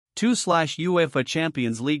2/UEFA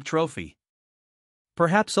Champions League trophy.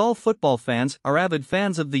 Perhaps all football fans are avid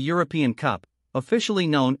fans of the European Cup, officially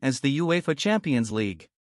known as the UEFA Champions League.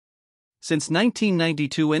 Since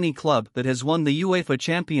 1992, any club that has won the UEFA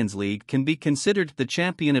Champions League can be considered the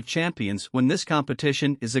champion of champions when this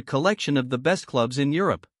competition is a collection of the best clubs in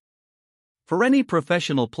Europe. For any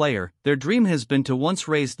professional player, their dream has been to once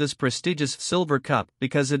raise this prestigious silver cup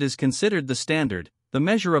because it is considered the standard, the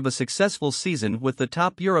measure of a successful season with the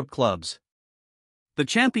top Europe clubs. The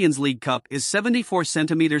Champions League Cup is 74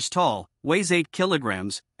 centimeters tall, weighs 8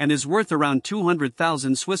 kilograms, and is worth around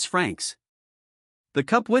 200,000 Swiss francs. The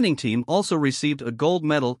cup winning team also received a gold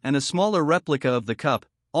medal, and a smaller replica of the cup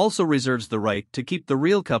also reserves the right to keep the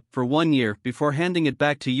real cup for 1 year before handing it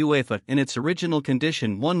back to UEFA in its original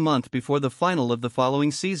condition 1 month before the final of the following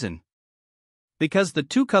season. Because the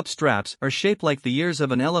two cup straps are shaped like the ears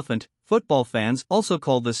of an elephant, football fans also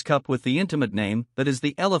call this cup with the intimate name that is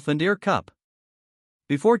the Elephant Ear Cup.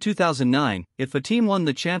 Before 2009, if a team won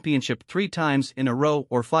the championship 3 times in a row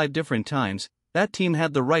or 5 different times, that team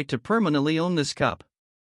had the right to permanently own this cup.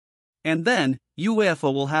 And then,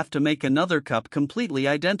 UEFA will have to make another cup completely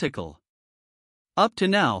identical. Up to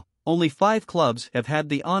now, only 5 clubs have had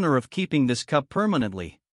the honor of keeping this cup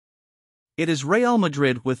permanently. It is Real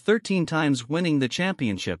Madrid with 13 times winning the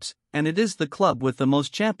championships, and it is the club with the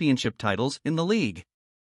most championship titles in the league.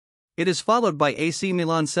 It is followed by AC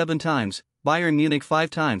Milan 7 times, Bayern Munich 5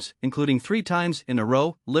 times, including 3 times in a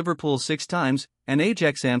row, Liverpool 6 times, and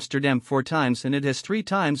Ajax Amsterdam 4 times, and it has 3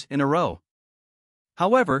 times in a row.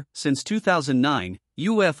 However, since 2009,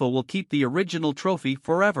 UEFA will keep the original trophy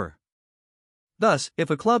forever. Thus, if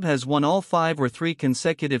a club has won all 5 or 3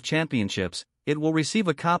 consecutive championships, it will receive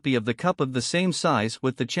a copy of the cup of the same size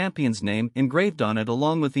with the champion's name engraved on it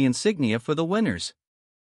along with the insignia for the winners.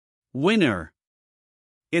 Winner.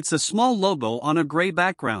 It's a small logo on a gray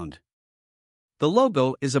background. The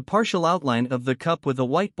logo is a partial outline of the cup with a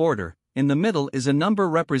white border. In the middle is a number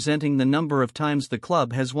representing the number of times the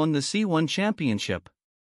club has won the C1 championship.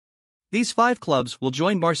 These 5 clubs will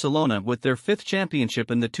join Barcelona with their 5th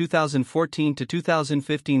championship in the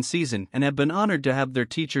 2014-2015 season and have been honored to have their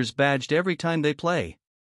teachers badged every time they play.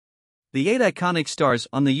 The 8 iconic stars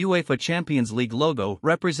on the UEFA Champions League logo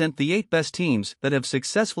represent the 8 best teams that have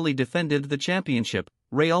successfully defended the championship: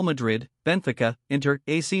 Real Madrid, Benfica, Inter,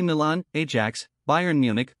 AC Milan, Ajax, Bayern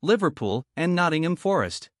Munich, Liverpool, and Nottingham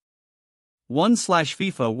Forest.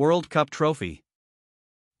 1/FIFA World Cup Trophy.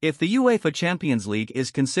 If the UEFA Champions League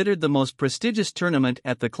is considered the most prestigious tournament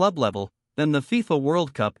at the club level, then the FIFA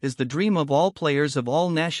World Cup is the dream of all players of all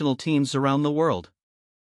national teams around the world.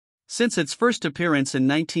 Since its first appearance in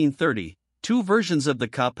 1930, 2 versions of the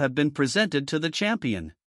cup have been presented to the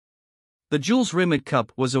champion. The Jules Rimet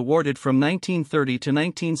Cup was awarded from 1930 to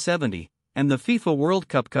 1970, and the FIFA World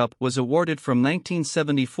Cup was awarded from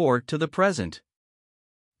 1974 to the present.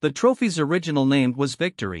 The trophy's original name was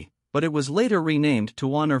Victory, but it was later renamed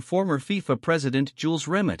to honor former FIFA president Jules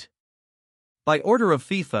Rimet. By order of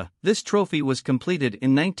FIFA, this trophy was completed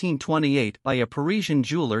in 1928 by a Parisian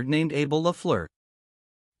jeweler named Abel Lafleur.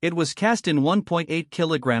 It was cast in 1.8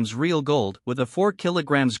 kilograms real gold with a 4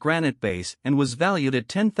 kilograms granite base and was valued at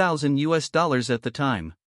 $10,000 at the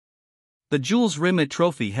time. The Jules Rimet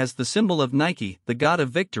trophy has the symbol of Nike, the god of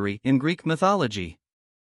victory in Greek mythology.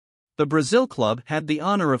 The Brazil club had the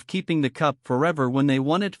honor of keeping the cup forever when they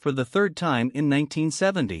won it for the 3rd time in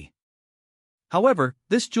 1970. However,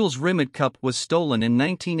 this Jules Rimet Cup was stolen in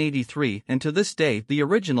 1983, and to this day the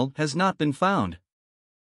original has not been found.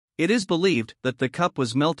 It is believed that the cup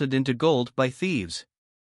was melted into gold by thieves.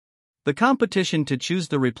 The competition to choose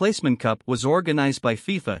the replacement cup was organized by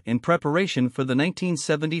FIFA in preparation for the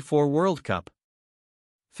 1974 World Cup.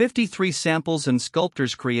 53 samples and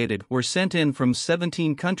sculptures created were sent in from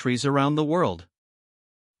 17 countries around the world.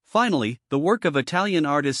 Finally, the work of Italian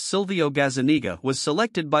artist Silvio Gazzaniga was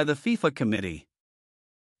selected by the FIFA committee.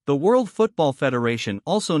 The World Football Federation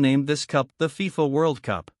also named this cup the FIFA World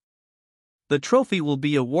Cup. The trophy will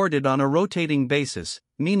be awarded on a rotating basis,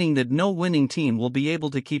 meaning that no winning team will be able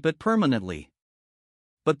to keep it permanently.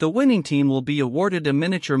 But the winning team will be awarded a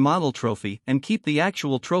miniature model trophy and keep the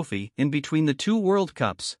actual trophy in between the 2 World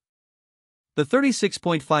Cups. The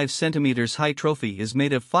 36.5 centimeters high trophy is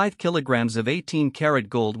made of 5 kilograms of 18-karat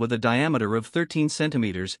gold with a diameter of 13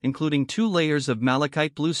 centimeters, including 2 layers of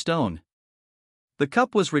malachite blue stone. The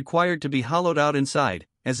cup was required to be hollowed out inside,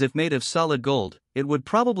 as if made of solid gold. It would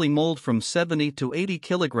probably mold from 70 to 80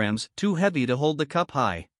 kilograms, too heavy to hold the cup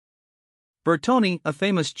high. Bertoni, a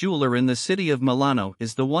famous jeweler in the city of Milano,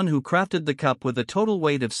 is the one who crafted the cup with a total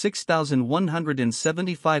weight of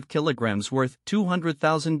 6,175 kilograms worth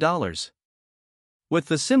 $200,000. With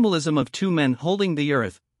the symbolism of two men holding the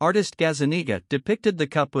earth, artist Gazzaniga depicted the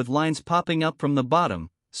cup with lines popping up from the bottom,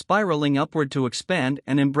 spiraling upward to expand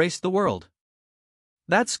and embrace the world.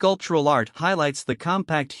 That sculptural art highlights the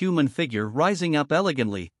compact human figure rising up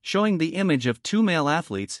elegantly, showing the image of two male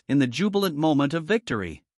athletes in the jubilant moment of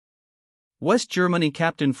victory. West Germany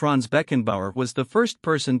captain Franz Beckenbauer was the first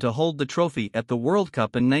person to hold the trophy at the World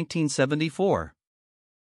Cup in 1974.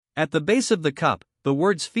 At the base of the cup, the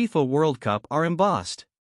words FIFA World Cup are embossed.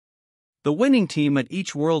 The winning team at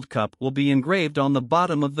each World Cup will be engraved on the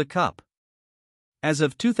bottom of the cup. As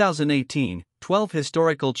of 2018, 12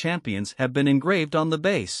 historical champions have been engraved on the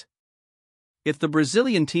base. If the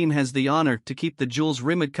Brazilian team has the honor to keep the Jules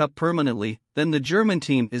Rimet Cup permanently, then the German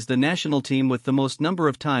team is the national team with the most number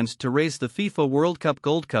of times to raise the FIFA World Cup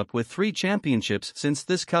Gold Cup with 3 championships since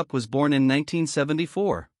this cup was born in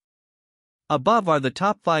 1974. Above are the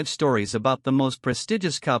top 5 stories about the most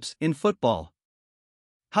prestigious cups in football.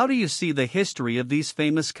 How do you see the history of these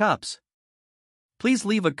famous cups? Please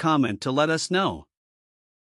leave a comment to let us know.